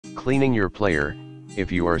Cleaning your player.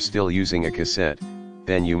 If you are still using a cassette,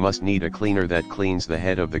 then you must need a cleaner that cleans the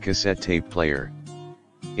head of the cassette tape player.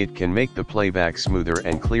 It can make the playback smoother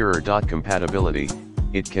and clearer. Compatibility.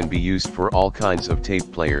 It can be used for all kinds of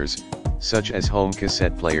tape players, such as home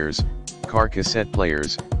cassette players, car cassette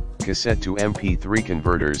players, cassette to MP3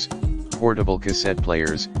 converters, portable cassette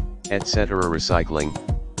players, etc. Recycling,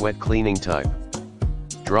 wet cleaning type.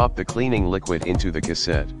 Drop the cleaning liquid into the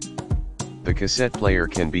cassette. The cassette player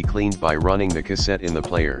can be cleaned by running the cassette in the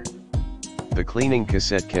player. The cleaning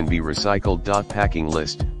cassette can be recycled. Packing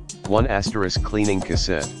list. 1 * cleaning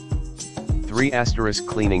cassette. 3 *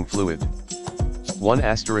 cleaning fluid. 1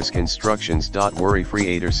 * instructions.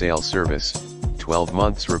 Worry-free after-sale service, 12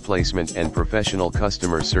 months replacement and professional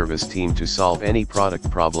customer service team to solve any product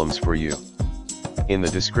problems for you. In the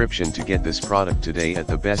description to get this product today at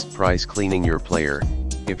the best price. Cleaning your player.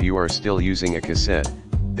 If you are still using a cassette,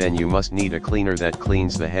 then you must need a cleaner that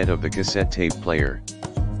cleans the head of the cassette tape player.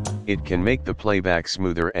 It can make the playback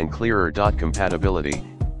smoother and clearer. Compatibility.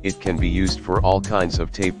 It can be used for all kinds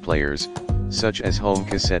of tape players, such as home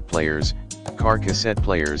cassette players, car cassette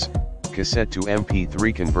players, cassette to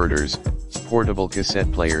MP3 converters, portable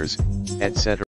cassette players, etc.